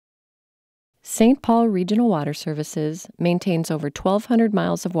St. Paul Regional Water Services maintains over 1,200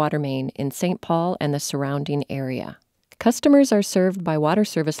 miles of water main in St. Paul and the surrounding area. Customers are served by water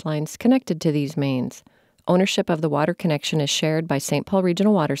service lines connected to these mains. Ownership of the water connection is shared by St. Paul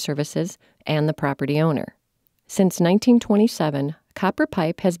Regional Water Services and the property owner. Since 1927, copper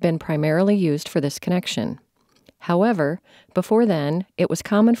pipe has been primarily used for this connection. However, before then, it was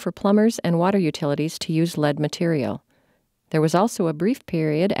common for plumbers and water utilities to use lead material. There was also a brief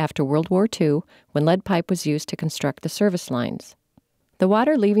period after World War II when lead pipe was used to construct the service lines. The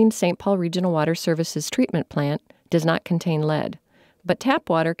water leaving St. Paul Regional Water Services treatment plant does not contain lead, but tap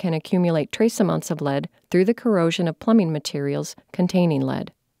water can accumulate trace amounts of lead through the corrosion of plumbing materials containing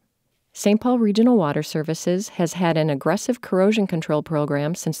lead. St. Paul Regional Water Services has had an aggressive corrosion control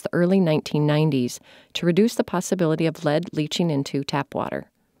program since the early 1990s to reduce the possibility of lead leaching into tap water.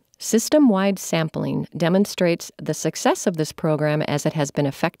 System-wide sampling demonstrates the success of this program as it has been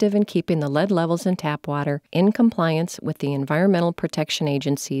effective in keeping the lead levels in tap water in compliance with the Environmental Protection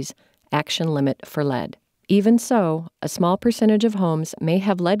Agency's action limit for lead. Even so, a small percentage of homes may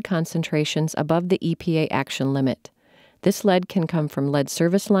have lead concentrations above the EPA action limit. This lead can come from lead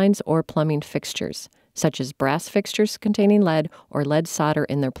service lines or plumbing fixtures, such as brass fixtures containing lead or lead solder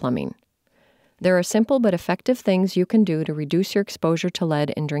in their plumbing. There are simple but effective things you can do to reduce your exposure to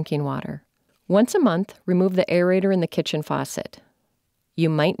lead in drinking water. Once a month, remove the aerator in the kitchen faucet. You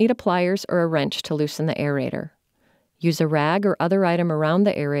might need a pliers or a wrench to loosen the aerator. Use a rag or other item around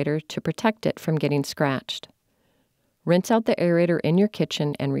the aerator to protect it from getting scratched. Rinse out the aerator in your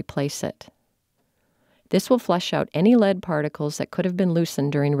kitchen and replace it. This will flush out any lead particles that could have been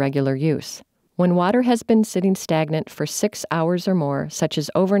loosened during regular use. When water has been sitting stagnant for 6 hours or more, such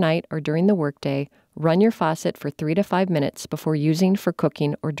as overnight or during the workday, run your faucet for 3 to 5 minutes before using for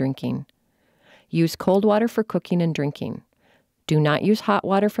cooking or drinking. Use cold water for cooking and drinking. Do not use hot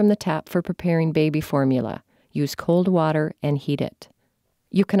water from the tap for preparing baby formula. Use cold water and heat it.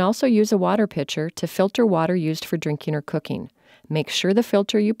 You can also use a water pitcher to filter water used for drinking or cooking. Make sure the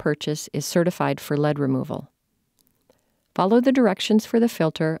filter you purchase is certified for lead removal. Follow the directions for the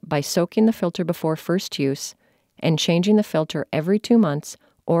filter by soaking the filter before first use and changing the filter every 2 months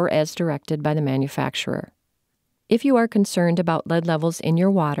or as directed by the manufacturer. If you are concerned about lead levels in your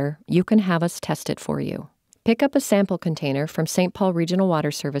water, you can have us test it for you. Pick up a sample container from St. Paul Regional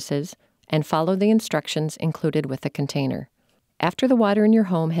Water Services and follow the instructions included with the container. After the water in your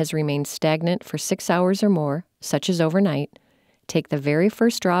home has remained stagnant for 6 hours or more, such as overnight, take the very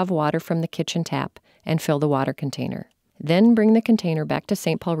first draw of water from the kitchen tap and fill the water container. Then bring the container back to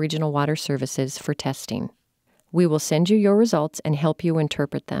St. Paul Regional Water Services for testing. We will send you your results and help you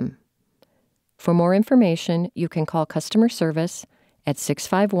interpret them. For more information, you can call customer service at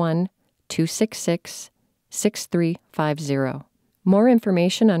 651-266-6350. More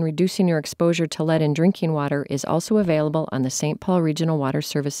information on reducing your exposure to lead in drinking water is also available on the St. Paul Regional Water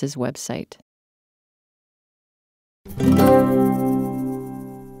Services website.